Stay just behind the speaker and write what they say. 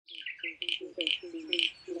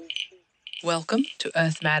Welcome to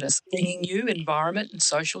Earth Matters, bringing you environment and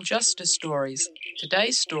social justice stories.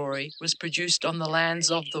 Today's story was produced on the lands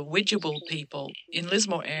of the Widjabul people in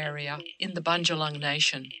Lismore area in the Bundjalung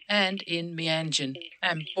Nation and in Meanjin,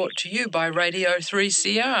 and brought to you by Radio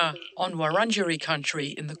 3CR on Wurundjeri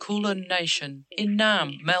country in the Kulin Nation in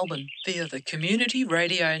Naarm, Melbourne, via the Community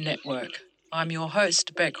Radio Network. I'm your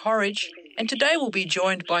host, Beck Horridge, and today we'll be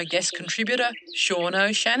joined by guest contributor O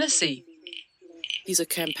Shannessy. He's a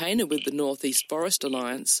campaigner with the North East Forest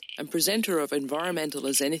Alliance and presenter of Environmental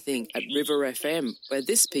as Anything at River FM, where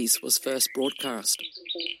this piece was first broadcast.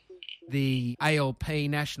 The ALP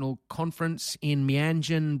National Conference in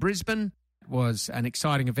Meanjin, Brisbane, was an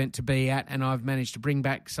exciting event to be at, and I've managed to bring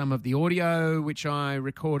back some of the audio which I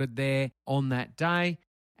recorded there on that day,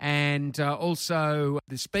 and also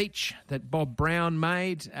the speech that Bob Brown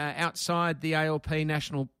made outside the ALP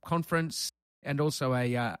National Conference, and also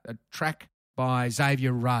a track by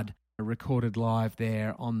Xavier Rudd, recorded live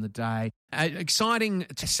there on the day. Exciting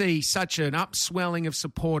to see such an upswelling of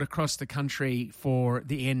support across the country for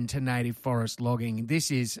the end to native forest logging.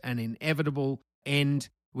 This is an inevitable end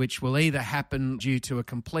which will either happen due to a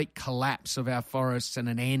complete collapse of our forests and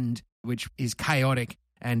an end which is chaotic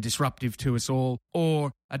and disruptive to us all,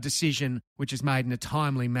 or a decision which is made in a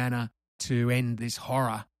timely manner to end this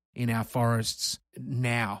horror in our forests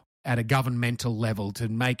now, at a governmental level, to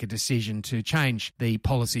make a decision to change the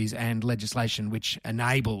policies and legislation which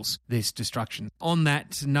enables this destruction. On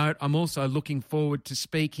that note, I'm also looking forward to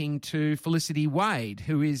speaking to Felicity Wade,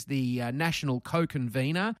 who is the national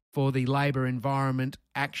co-convener for the Labor Environment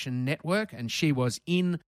Action Network, and she was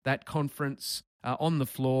in that conference on the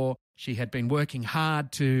floor. She had been working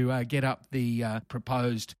hard to get up the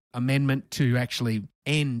proposed amendment to actually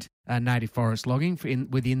end native forest logging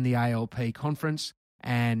within the ALP conference.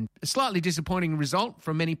 And a slightly disappointing result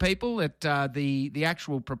from many people that the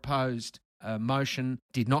actual proposed motion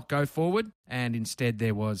did not go forward, and instead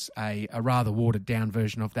there was a rather watered-down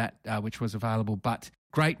version of that which was available. But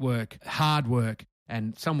great work, hard work,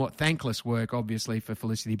 and somewhat thankless work, obviously, for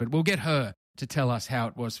Felicity. But we'll get her to tell us how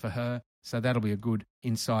it was for her, so that'll be a good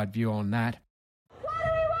inside view on that.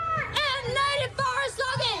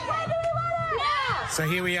 So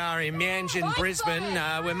here we are in Meanjin, Brisbane.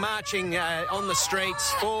 We're marching on the streets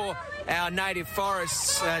for our native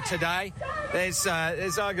forests today. There's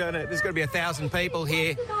got to be 1,000 people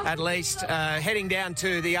here at least, heading down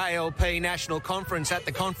to the ALP National Conference at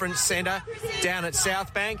the Conference Centre down at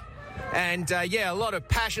South Bank. And a lot of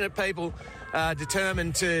passionate people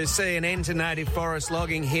determined to see an end to native forest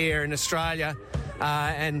logging here in Australia.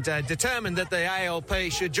 And determined that the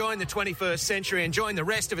ALP should join the 21st century and join the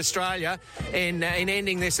rest of Australia in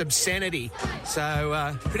ending this obscenity.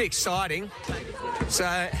 So pretty exciting. So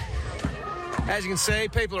as you can see,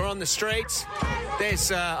 people are on the streets.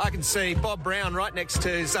 There's I can see Bob Brown right next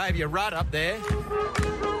to Xavier Rudd up there.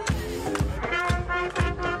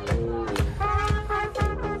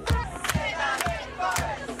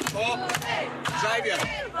 Xavier,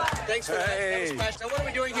 thanks for that. Now, what are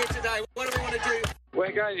we doing here today? What do we want to do?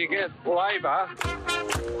 We're going to get Labor to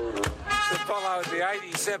follow the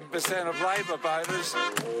 87% of Labor voters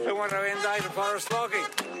who want to end native forest logging.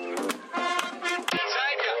 Xavier,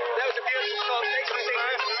 that was a beautiful song. Thanks for singing.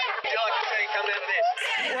 Would you like to see come out of this?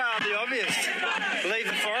 Well, the obvious. Leave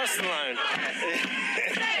the forest alone.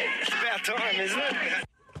 It's about time, isn't it?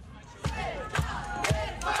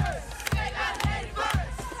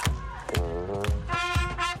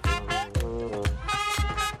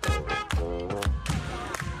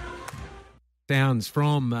 Sounds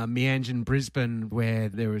from Meanjin, Brisbane, where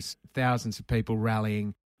there was thousands of people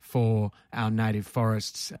rallying for our native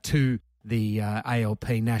forests to the ALP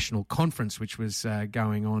National Conference, which was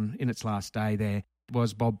going on in its last day. There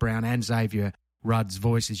was Bob Brown and Xavier Rudd's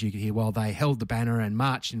voices you could hear while they held the banner and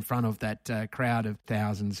marched in front of that crowd of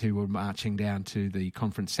thousands who were marching down to the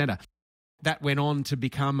conference centre. That went on to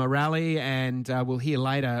become a rally, and we'll hear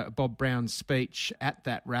later Bob Brown's speech at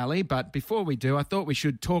that rally. But before we do, I thought we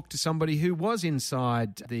should talk to somebody who was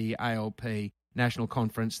inside the ALP National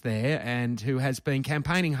Conference there and who has been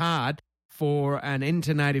campaigning hard for an end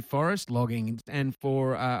to native forest logging and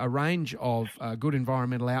for a range of good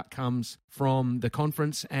environmental outcomes from the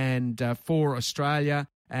conference and for Australia.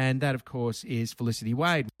 And that, of course, is Felicity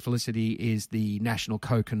Wade. Felicity is the national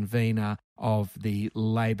co-convener of the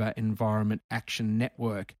Labor Environment Action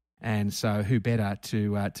Network. And so who better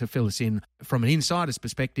to fill us in from an insider's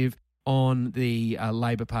perspective on the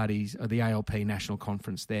Labor Party's, the ALP National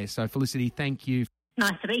Conference there. So, Felicity, thank you.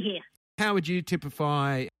 Nice to be here. How would you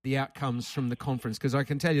typify the outcomes from the conference? Because I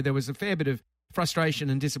can tell you there was a fair bit of frustration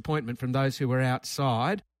and disappointment from those who were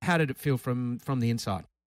outside. How did it feel from the inside?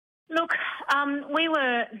 Look, we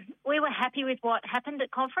were happy with what happened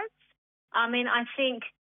at conference. I mean, I think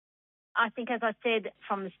as I said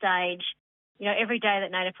from the stage, you know, every day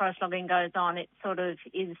that native forest logging goes on, it sort of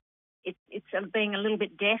is, it's being a little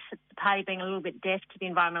bit deaf. It's the party being a little bit deaf to the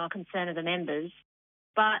environmental concern of the members.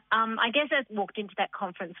 But I guess I walked into that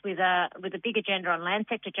conference with a big agenda on land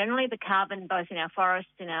sector generally, the carbon both in our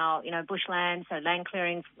forests, in our bushland, so land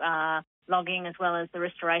clearing, logging, as well as the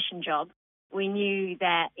restoration job. We knew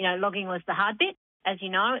that logging was the hard bit. As you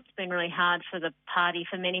know, it's been really hard for the party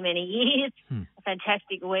for many, many years. A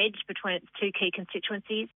fantastic wedge between its two key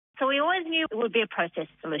constituencies. So we always knew it would be a process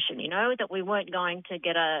solution, that we weren't going to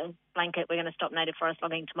get a blanket, we're going to stop native forest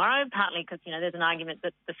logging tomorrow, partly because, there's an argument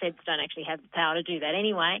that the feds don't actually have the power to do that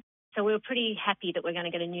anyway. So we were pretty happy that we're going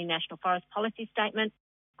to get a new national forest policy statement.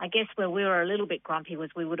 I guess where we were a little bit grumpy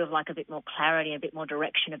was we would have liked a bit more clarity, a bit more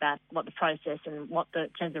direction about what the process and what the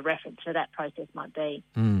terms of reference for that process might be.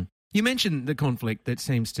 You mentioned the conflict that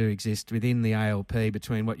seems to exist within the ALP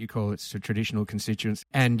between what you call its traditional constituents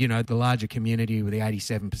and, the larger community with the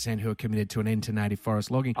 87% who are committed to an end to native forest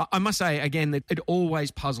logging. I must say, again, that it always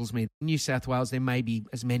puzzles me. In New South Wales, there may be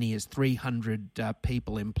as many as 300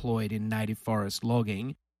 people employed in native forest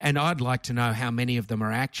logging. And I'd like to know how many of them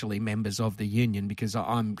are actually members of the union, because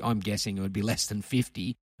I'm guessing it would be less than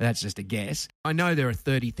 50. That's just a guess. I know there are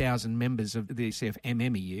 30,000 members of the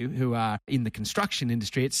CFMMEU who are in the construction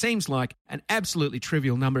industry. It seems like an absolutely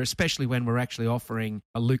trivial number, especially when we're actually offering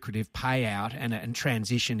a lucrative payout and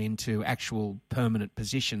transition into actual permanent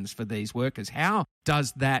positions for these workers. How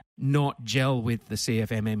does that not gel with the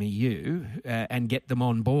CFMMEU and get them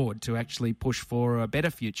on board to actually push for a better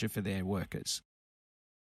future for their workers?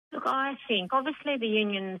 Look, I think obviously the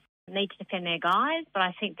unions need to defend their guys, but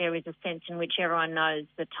I think there is a sense in which everyone knows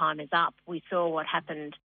the time is up. We saw what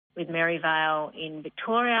happened with Maryvale in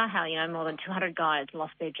Victoria, how, more than 200 guys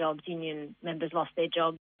lost their jobs, union members lost their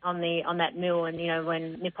jobs on that mill, and,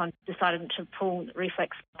 when Nippon decided to pull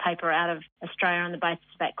reflex paper out of Australia on the basis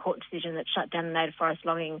of that court decision that shut down the native forest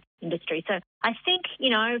logging industry. So I think,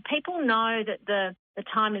 people know that the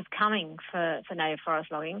time is coming for native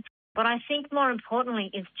forest logging, but I think more importantly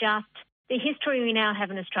is just the history we now have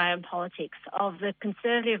in Australian politics of the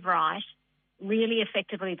conservative right really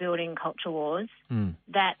effectively building culture wars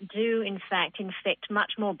that do, in fact, infect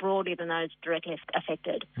much more broadly than those directly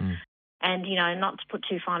affected. And, not to put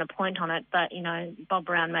too fine a point on it, but, Bob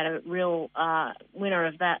Brown made a real winner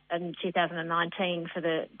of that in 2019 for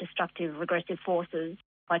the destructive regressive forces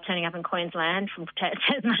by turning up in Queensland from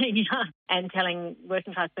Tasmania and telling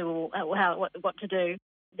working class people what to do.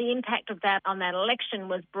 The impact of that on that election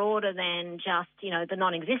was broader than just, the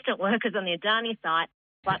non-existent workers on the Adani site,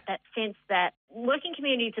 but that sense that working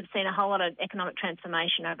communities have seen a whole lot of economic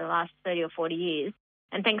transformation over the last 30 or 40 years,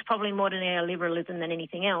 and thanks probably more to neoliberalism than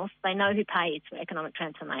anything else, they know who pays for economic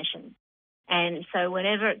transformation. And so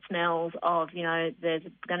whenever it smells of, there's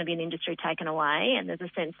going to be an industry taken away and there's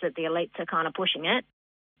a sense that the elites are kind of pushing it,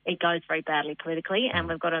 it goes very badly politically. And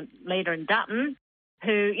we've got a leader in Dutton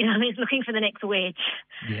who, is looking for the next wedge.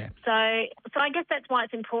 Yeah. So I guess that's why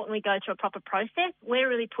it's important we go through a proper process. We're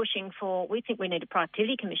really pushing we think we need a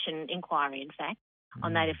Productivity Commission inquiry, in fact,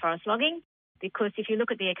 on native forest logging, because if you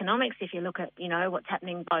look at the economics, if you look at, what's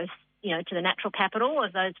happening both, to the natural capital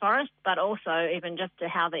of those forests, but also even just to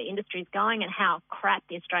how the industry is going and how crap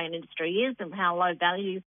the Australian industry is and how low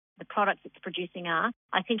value the products it's producing are,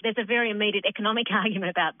 I think there's a very immediate economic argument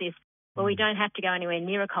about this, where we don't have to go anywhere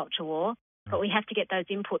near a culture war, but we have to get those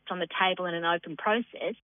inputs on the table in an open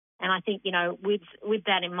process. And I think, with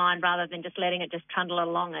that in mind, rather than just letting it just trundle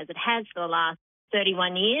along as it has for the last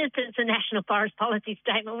 31 years since the National Forest Policy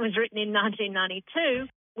Statement was written in 1992,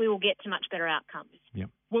 we will get to much better outcomes. Yeah.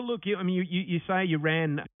 Well, look, you say you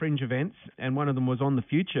ran fringe events, and one of them was on the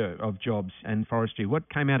future of jobs and forestry. What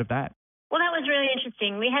came out of that? Well, that was really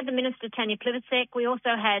interesting. We had the Minister, Tanya Plibersek. We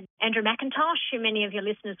also had Andrew McIntosh, who many of your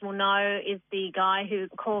listeners will know is the guy who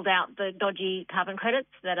called out the dodgy carbon credits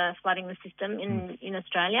that are flooding the system in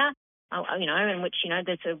Australia, in which,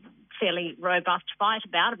 there's a fairly robust fight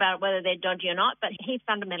about whether they're dodgy or not. But he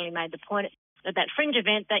fundamentally made the point at that fringe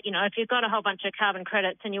event that, if you've got a whole bunch of carbon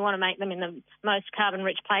credits and you want to make them in the most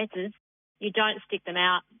carbon-rich places, you don't stick them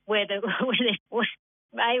out where there's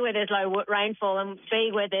low rainfall, and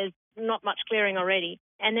B, where there's not much clearing already.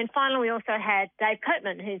 And then finally, we also had Dave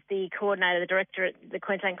Copeman, who's the coordinator, the director at the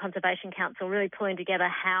Queensland Conservation Council, really pulling together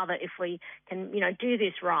how that if we can, do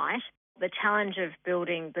this right, the challenge of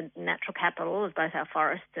building the natural capital of both our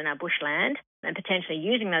forests and our bushland and potentially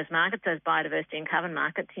using those markets, those biodiversity and carbon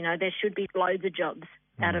markets, there should be loads of jobs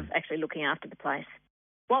out of actually looking after the place.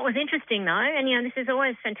 What was interesting, though, and, this is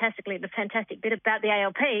always the fantastic bit about the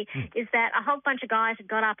ALP, is that a whole bunch of guys had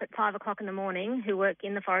got up at 5 o'clock in the morning who work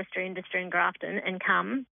in the forestry industry in Grafton and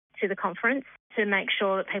come to the conference to make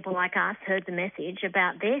sure that people like us heard the message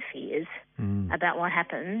about their fears about what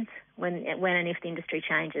happens when and if the industry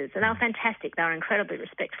changes. So they were fantastic. They were incredibly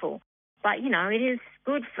respectful. But, it is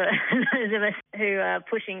good for those of us who are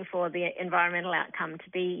pushing for the environmental outcome to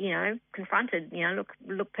be, confronted,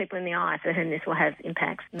 look people in the eye for whom this will have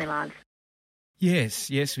impacts in their lives.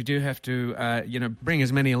 Yes, we do have to, bring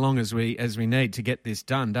as many along as we need to get this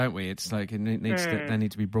done, don't we? It's like they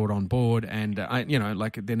need to be brought on board, and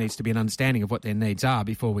there needs to be an understanding of what their needs are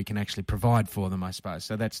before we can actually provide for them, I suppose.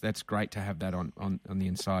 So that's great to have that on the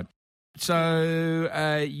inside.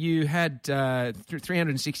 So you had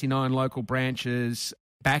 369 local branches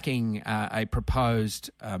backing a proposed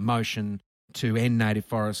motion to end native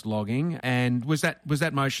forest logging, and was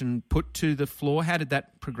that motion put to the floor? How did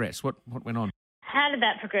that progress? What went on? How did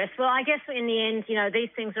that progress? Well, I guess in the end, these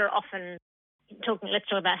things are often let's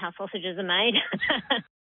talk about how sausages are made.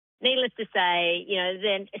 Needless to say,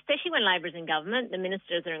 then, especially when Labor's in government, the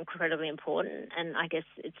ministers are incredibly important, and I guess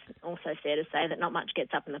it's also fair to say that not much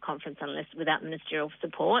gets up in the conference without ministerial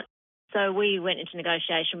support. So we went into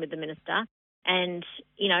negotiation with the minister, and,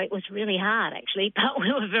 it was really hard, actually, but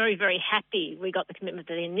we were very, very happy. We got the commitment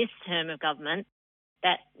that in this term of government,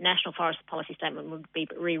 that National Forest Policy Statement would be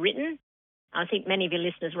rewritten. I think many of your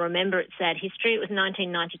listeners will remember its sad history. It was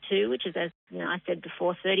 1992, which is, as I said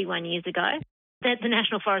before, 31 years ago, that the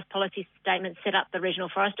National Forest Policy Statement set up the regional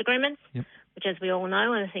forest agreements, which, as we all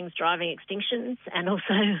know, are the things driving extinctions and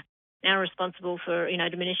also now responsible for,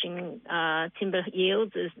 diminishing timber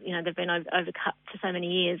yields as, they've been overcut for so many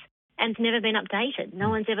years and never been updated. No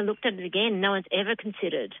one's ever looked at it again. No one's ever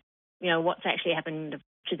considered, what's actually happened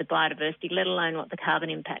to the biodiversity, let alone what the carbon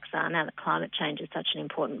impacts are now that climate change is such an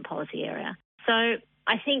important policy area. So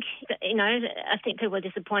I think, I think people are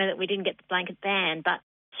disappointed that we didn't get the blanket ban, but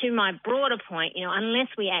to my broader point, unless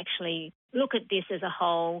we actually look at this as a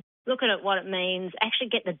whole, look at it, what it means, actually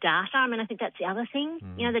get the data. I mean, I think that's the other thing.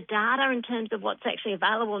 The data in terms of what's actually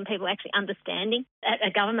available and people actually understanding at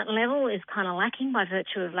a government level is kind of lacking by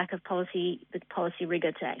virtue of lack of the policy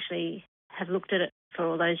rigour to actually have looked at it for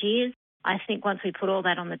all those years. I think once we put all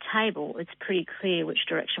that on the table, it's pretty clear which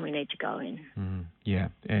direction we need to go in. Yeah.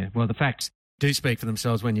 Well, the facts do speak for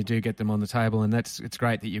themselves when you do get them on the table, and it's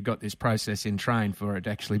great that you've got this process in train for it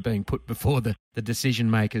actually being put before the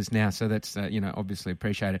decision makers now. So that's obviously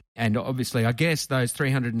appreciated, and obviously I guess those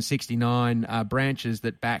 369 branches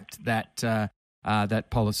that backed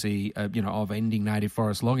that policy of ending native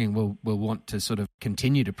forest logging will want to sort of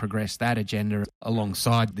continue to progress that agenda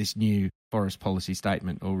alongside this new forest policy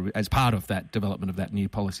statement, or as part of that development of that new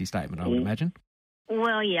policy statement, I would imagine.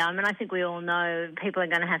 Well, yeah, I mean, I think we all know we're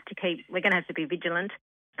going to have to be vigilant,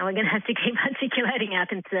 and we're going to have to keep articulating our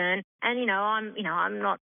concern. And,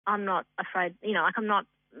 I'm not afraid, I'm not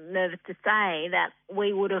nervous to say that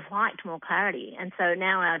we would have liked more clarity. And so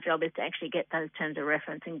now our job is to actually get those terms of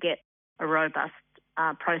reference and get a robust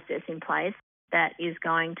process in place that is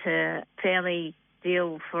going to fairly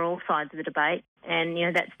deal for all sides of the debate. And,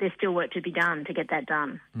 there's still work to be done to get that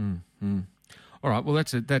done. All right, well,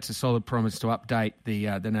 that's a solid promise to update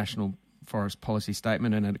the National Forest Policy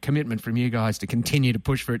Statement, and a commitment from you guys to continue to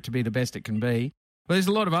push for it to be the best it can be. Well, there's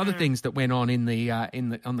a lot of other things that went on on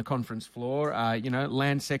the conference floor.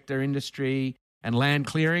 Land sector industry and land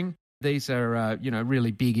clearing. These are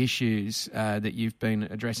really big issues that you've been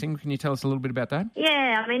addressing. Can you tell us a little bit about that?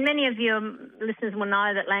 Yeah, I mean, many of your listeners will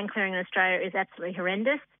know that land clearing in Australia is absolutely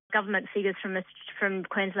horrendous. Government figures from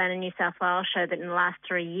Queensland and New South Wales show that in the last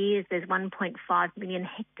 3 years there's 1.5 million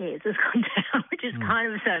hectares has gone down, which is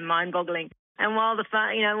kind of so mind-boggling. And while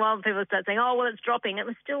people start saying, oh, well, it's dropping, it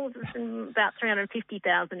was still about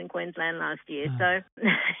 350,000 in Queensland last year. So,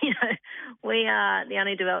 we are the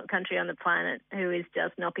only developed country on the planet who is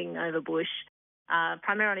just knocking over bush,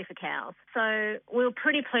 primarily for cows. So we were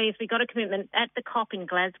pretty pleased. We got a commitment at the COP in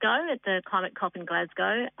Glasgow, at the climate COP in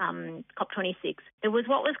Glasgow, COP26. There was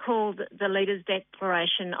what was called the Leaders'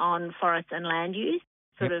 Declaration on Forests and Land Use,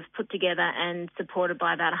 sort of put together and supported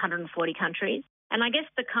by about 140 countries. And I guess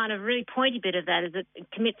the kind of really pointy bit of that is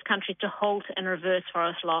it commits countries to halt and reverse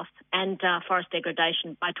forest loss and forest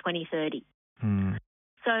degradation by 2030.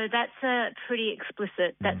 So that's pretty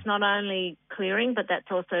explicit. That's not only clearing, but that's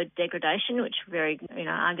also degradation, which very,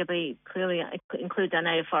 arguably clearly includes our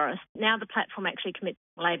native forests. Now the platform actually commits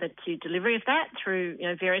Labor to delivery of that through,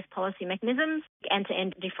 various policy mechanisms and to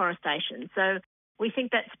end deforestation. So we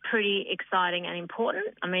think that's pretty exciting and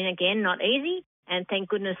important. I mean, again, not easy, And thank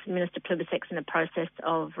goodness Minister Plibersek's in the process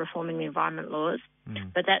of reforming the environment laws.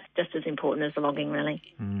 But that's just as important as the logging, really.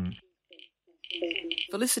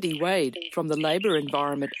 Felicity Wade from the Labour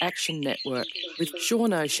Environment Action Network with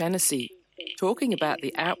Sean O Shannessy talking about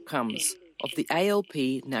the outcomes of the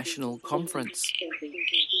ALP National Conference.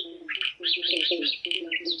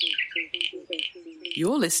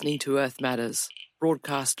 You're listening to Earth Matters,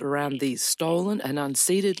 broadcast around these stolen and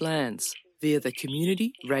unceded lands via the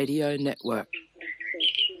Community Radio Network.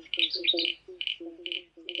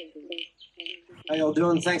 How y'all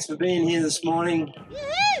doing? Thanks for being here this morning.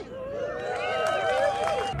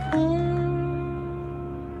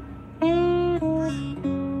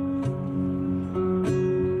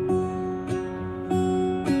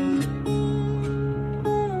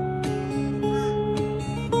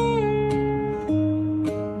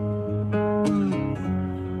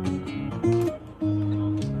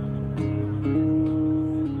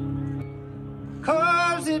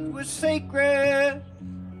 Cause it was sacred.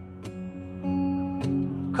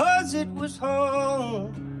 Cause it was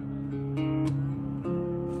home.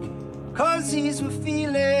 Cause these were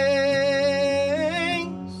feelings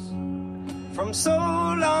from so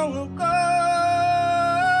long ago.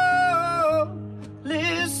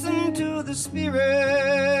 Listen to the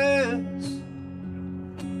spirits,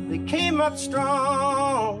 they came up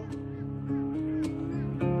strong,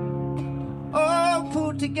 all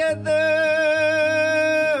pulled together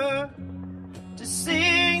to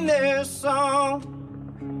sing their song.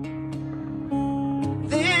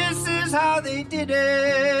 This is how they did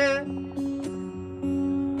it,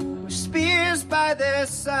 with spears by their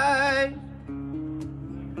side,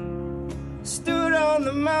 stood on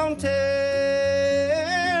the mountain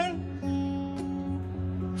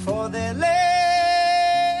for their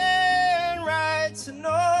land rights, and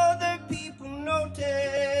all the people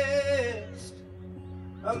noticed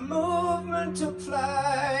a movement took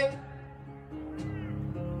flight.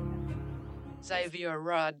 Xavier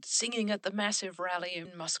Rudd singing at the massive rally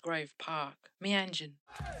in Musgrave Park, Meanjin.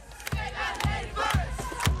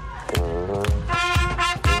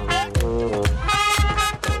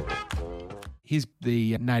 Here's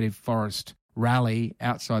the native forest rally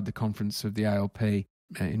outside the conference of the ALP in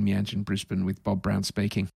Meanjin, Brisbane, with Bob Browns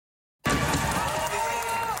speaking.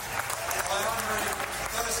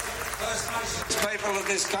 People of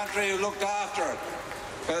this country who looked after it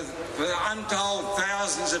for untold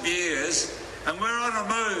thousands of years, and we're on a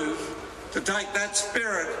move to take that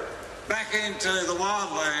spirit back into the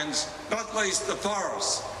wildlands, not least the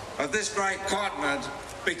forests of this great continent,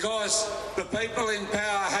 because the people in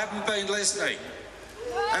power haven't been listening.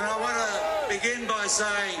 And I want to begin by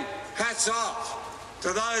saying hats off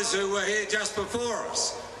to those who were here just before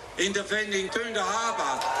us in defending Toondah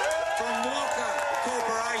Harbour from Walker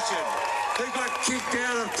Corporation, who got kicked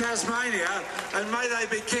out of Tasmania, and may they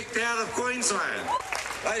be kicked out of Queensland.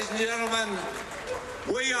 Ladies and gentlemen,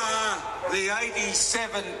 we are the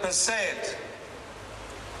 87%.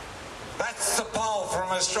 That's the poll from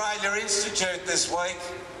Australia Institute this week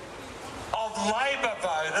of Labor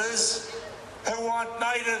voters who want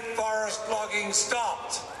native forest logging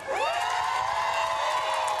stopped.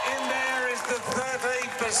 In there is the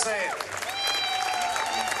 13%.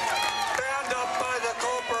 Bound up by the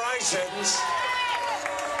corporations.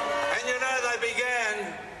 And you know, they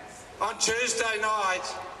began on Tuesday night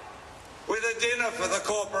with a dinner for the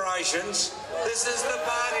corporations. This is the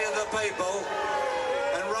party of the people,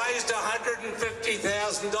 and raised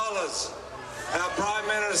 $150,000. Our Prime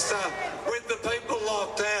Minister, with the people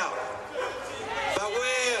locked out. But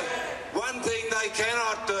one thing they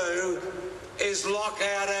cannot do is lock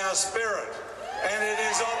out our spirit, and it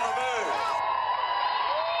is on the move.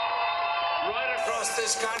 Right across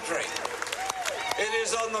this country, it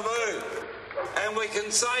is on the move. And we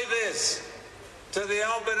can say this to the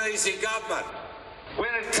Albanese government: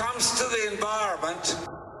 when it comes to the environment,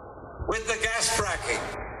 with the gas fracking,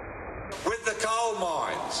 with the coal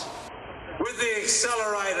mines, with the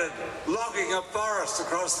accelerated logging of forests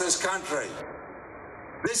across this country,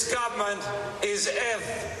 this government is F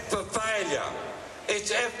for failure.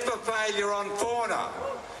 It's F for failure on fauna.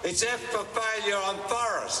 It's F for failure on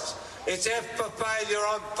forests. It's F for failure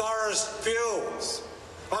on forest fuels,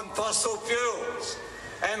 on fossil fuels.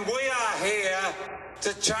 And we are here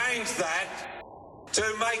to change that, to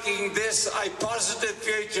making this a positive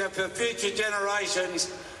future for future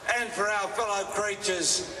generations and for our fellow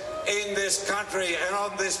creatures in this country and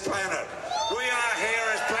on this planet. We are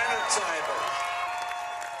here as planet savers.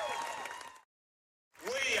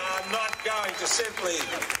 We are not going to simply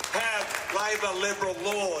have Labor Liberal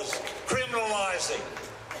laws criminalising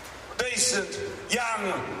decent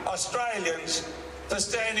young Australians for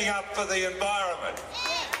standing up for the environment,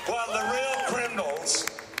 while the real criminals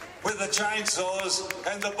with the chainsaws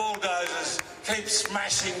and the bulldozers keep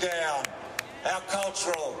smashing down our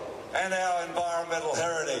cultural and our environmental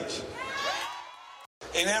heritage.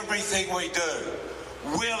 In everything we do,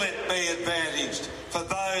 will it be advantaged for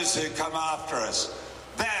those who come after us?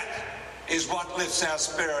 That is what lifts our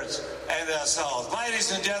spirits and our souls.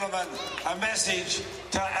 Ladies and gentlemen, a message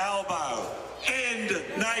to Albo. End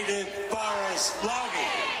native forest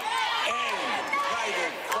logging. End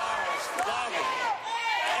native forest logging.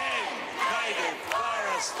 End native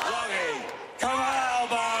forest logging. Come on,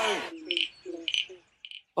 Albo!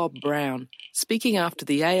 Bob Brown, speaking after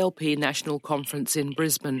the ALP National Conference in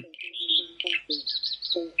Brisbane.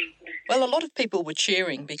 Well, a lot of people were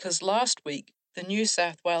cheering because last week the New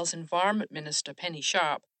South Wales Environment Minister, Penny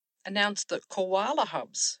Sharp, announced that koala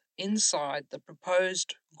hubs inside the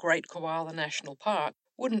proposed Great Koala National Park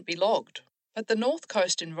wouldn't be logged. But the North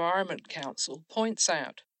Coast Environment Council points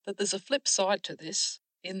out that there's a flip side to this,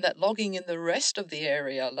 in that logging in the rest of the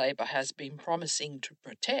area Labor has been promising to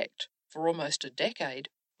protect for almost a decade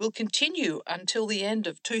will continue until the end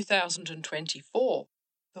of 2024.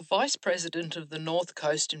 The Vice President of the North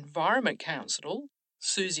Coast Environment Council,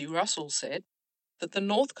 Susie Russell, said that the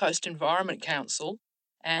North Coast Environment Council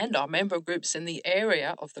and our member groups in the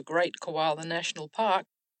area of the Great Koala National Park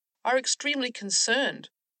are extremely concerned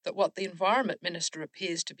that what the Environment Minister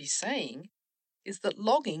appears to be saying is that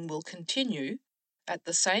logging will continue at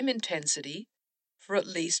the same intensity for at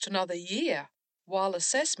least another year, while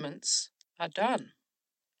assessments are done.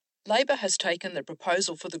 Labor has taken the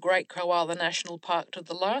proposal for the Great Koala National Park to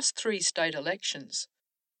the last 3 state elections.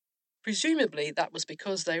 Presumably that was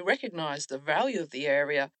because they recognised the value of the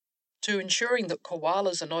area to ensuring that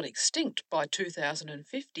koalas are not extinct by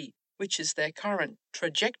 2050, which is their current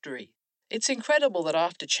trajectory. It's incredible that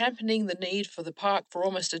after championing the need for the park for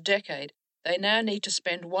almost a decade, they now need to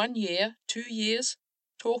spend 1 year, 2 years,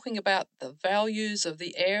 talking about the values of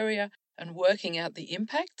the area and working out the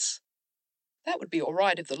impacts. That would be all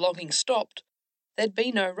right if the logging stopped. There'd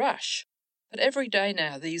be no rush. But every day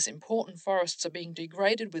now, these important forests are being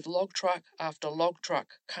degraded with log truck after log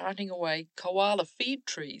truck, carting away koala feed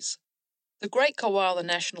trees. The Great Koala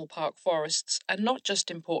National Park forests are not just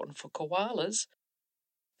important for koalas,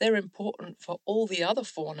 they're important for all the other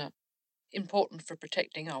fauna, important for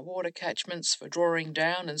protecting our water catchments, for drawing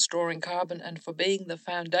down and storing carbon, and for being the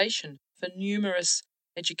foundation for numerous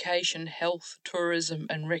education, health, tourism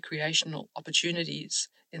and recreational opportunities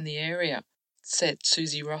in the area, said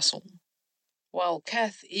Susie Russell. While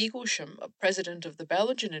Kath Eaglesham, president of the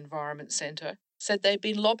Ballagin Environment Centre, said they've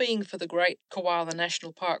been lobbying for the Great Koala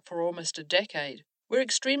National Park for almost a decade. We're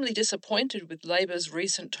extremely disappointed with Labor's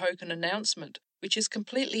recent token announcement, which is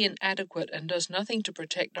completely inadequate and does nothing to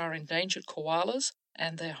protect our endangered koalas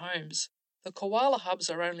and their homes. The koala hubs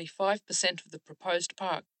are only 5% of the proposed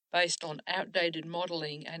park, based on outdated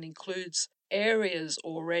modelling, and includes areas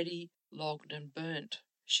already logged and burnt,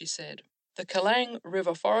 she said. The Kalang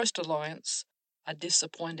River Forest Alliance are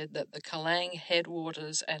disappointed that the Kalang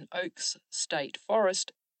Headwaters and Oaks State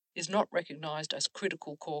Forest is not recognised as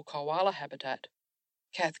critical core koala habitat.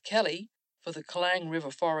 Kath Kelly, for the Kalang River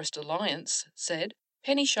Forest Alliance, said,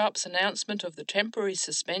 Penny Sharp's announcement of the temporary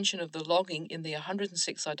suspension of the logging in the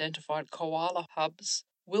 106 identified koala hubs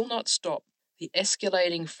will not stop the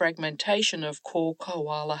escalating fragmentation of core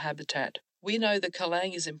koala habitat. We know the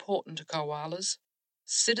Kalang is important to koalas.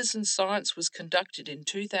 Citizen science was conducted in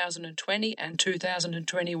 2020 and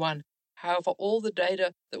 2021. However, all the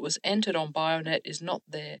data that was entered on BioNet is not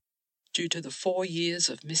there due to the 4 years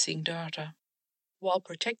of missing data. While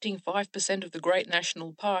protecting 5% of the Great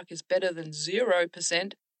National Park is better than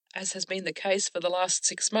 0%, as has been the case for the last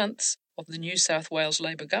 6 months of the New South Wales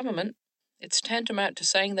Labor government, it's tantamount to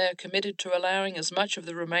saying they are committed to allowing as much of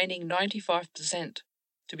the remaining 95%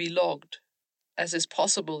 to be logged as is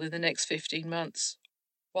possible in the next 15 months,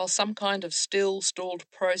 while some kind of stalled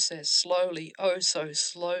process slowly, oh so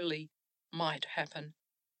slowly, might happen.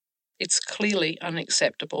 It's clearly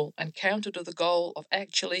unacceptable and counter to the goal of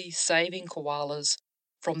actually saving koalas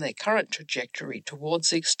from their current trajectory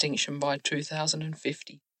towards extinction by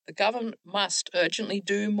 2050. The government must urgently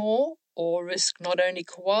do more or risk not only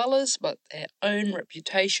koalas but their own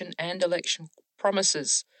reputation and election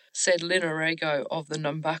promises, said Lynn Orego of the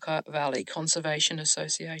Nambucca Valley Conservation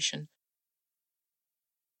Association.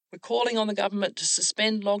 We're calling on the government to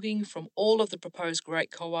suspend logging from all of the proposed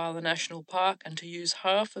Great Koala National Park and to use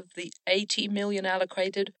half of the $80 million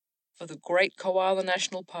allocated for the Great Koala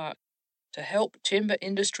National Park to help timber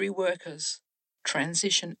industry workers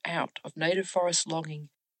transition out of native forest logging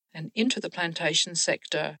and into the plantation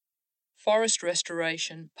sector forest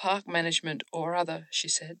restoration, park management or other, she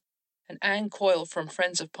said. And Anne Coyle from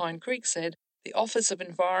Friends of Pine Creek said, the Office of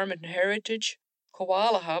Environment and Heritage,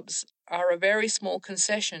 koala hubs are a very small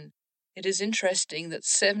concession. It is interesting that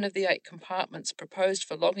 7 of the 8 compartments proposed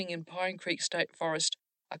for logging in Pine Creek State Forest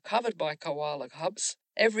are covered by koala hubs.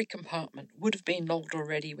 Every compartment would have been logged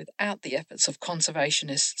already without the efforts of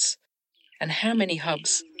conservationists. And how many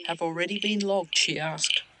hubs have already been logged, she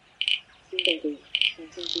asked.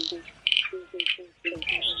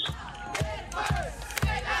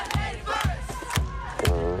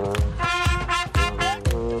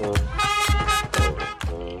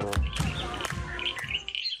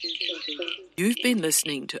 You've been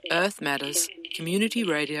listening to Earth Matters, Community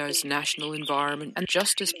Radio's National Environment and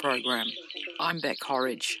Justice Program. I'm Beck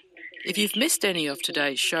Horridge. If you've missed any of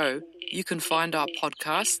today's show, you can find our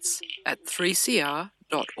podcasts at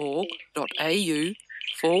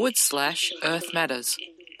 3cr.org.au/Earth Matters.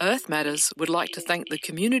 Earth Matters would like to thank the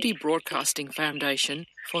Community Broadcasting Foundation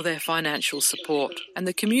for their financial support and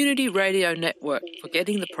the Community Radio Network for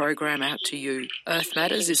getting the program out to you. Earth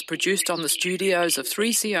Matters is produced on the studios of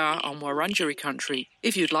 3CR on Wurundjeri country.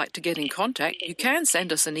 If you'd like to get in contact, you can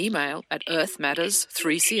send us an email at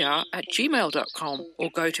earthmatters3cr@gmail.com or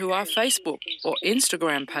go to our Facebook or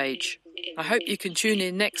Instagram page. I hope you can tune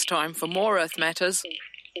in next time for more Earth Matters.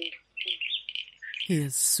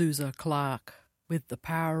 Here's Soozah Clark with The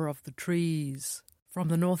Power of the Trees from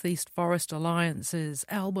the Northeast Forest Alliance's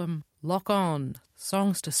album Lock On,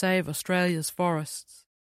 Songs to Save Australia's Forests.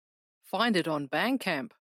 Find it on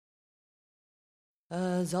Bandcamp.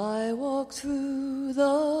 As I walk through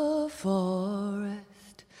the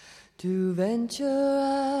forest to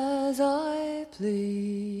venture as I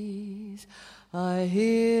please, I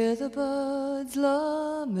hear the birds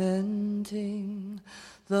lamenting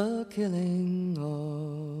the killing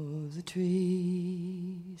of the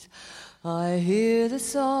trees. I hear the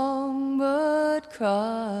songbird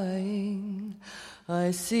crying,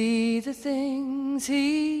 I see the things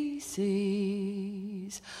he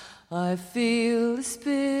sees, I feel the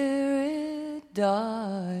spirit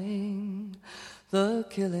dying, the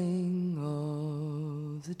killing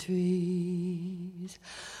of the trees.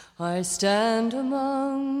 I stand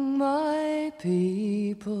among my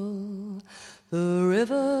people, the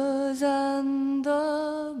rivers and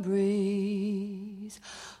the breeze.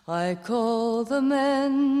 I call the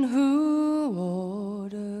men who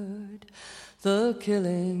ordered the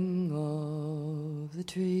killing of the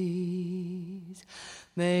trees.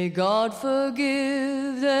 May God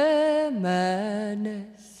forgive their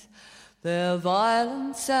madness, their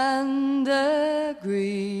violence and their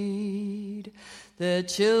greed. Their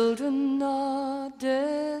children not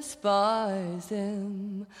despise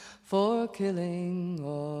them for killing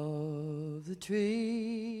of the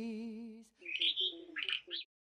trees.